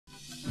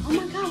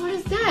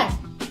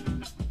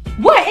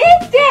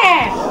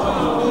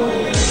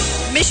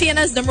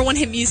Indiana's #1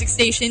 hit music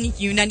station,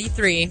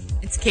 U93.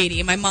 It's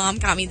Kadie. My mom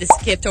got me this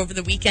gift over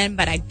the weekend,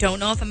 but I don't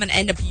know if I'm going to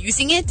end up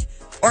using it,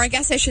 or I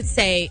guess I should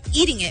say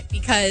eating it,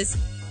 because,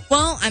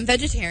 well, I'm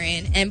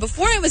vegetarian, and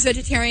before I was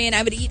vegetarian,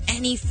 I would eat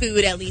any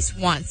food at least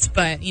once,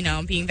 but, you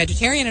know, being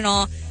vegetarian and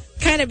all,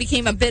 kind of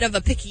became a bit of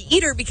a picky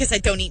eater because I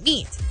don't eat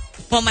meat.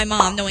 Well, my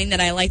mom, knowing that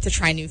I like to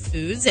try new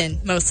foods,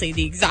 and mostly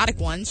the exotic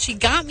ones, she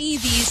got me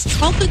these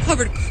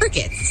chocolate-covered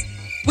crickets,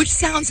 which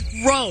sounds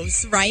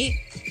gross, right?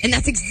 And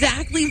that's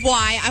exactly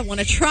why I want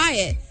to try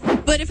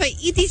it. But if I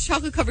eat these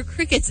chocolate-covered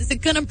crickets, is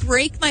it going to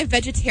break my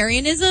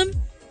vegetarianism?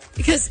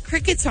 Because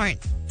crickets aren't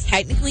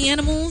technically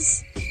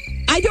animals.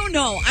 I don't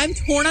know. I'm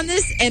torn on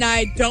this, and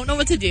I don't know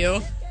what to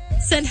do.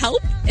 Send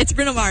help. It's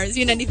Bruno Mars,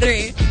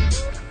 U93.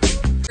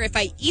 If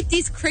I eat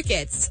these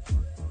crickets,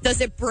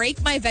 does it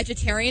break my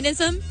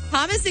vegetarianism?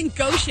 Thomas and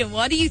Goshen,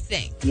 what do you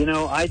think? You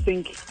know, I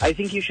think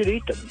you should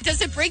eat them.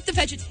 Does it break the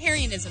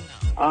vegetarianism, though?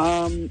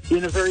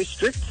 In a very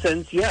strict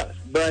sense, yes.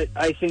 But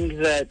I think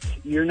that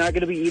you're not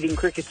going to be eating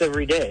crickets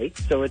every day,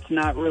 so it's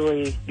not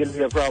really going to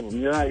be a problem.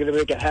 You're not going to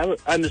make a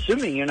habit. I'm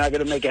assuming you're not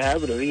going to make a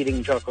habit of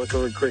eating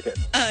chocolate-covered crickets.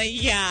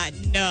 Yeah,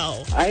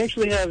 no. I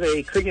actually have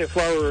a cricket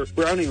flour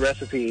brownie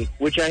recipe,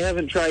 which I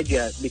haven't tried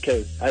yet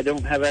because I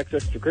don't have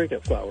access to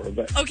cricket flour.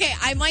 But okay,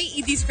 I might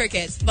eat these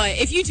crickets, but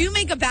if you do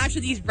make a batch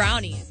of these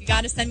brownies, you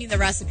got to send me the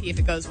recipe if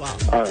it goes well.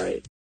 All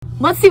right.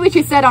 Let's see what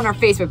you said on our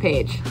Facebook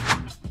page.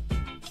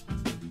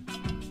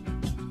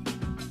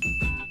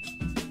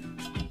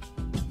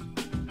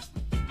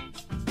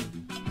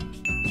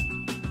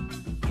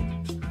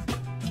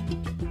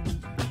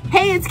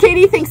 Hey, it's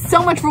Kadie. Thanks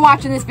so much for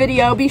watching this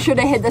video. Be sure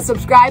to hit the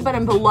subscribe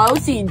button below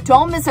so you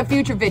don't miss a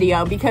future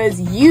video, because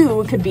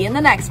you could be in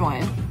the next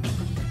one.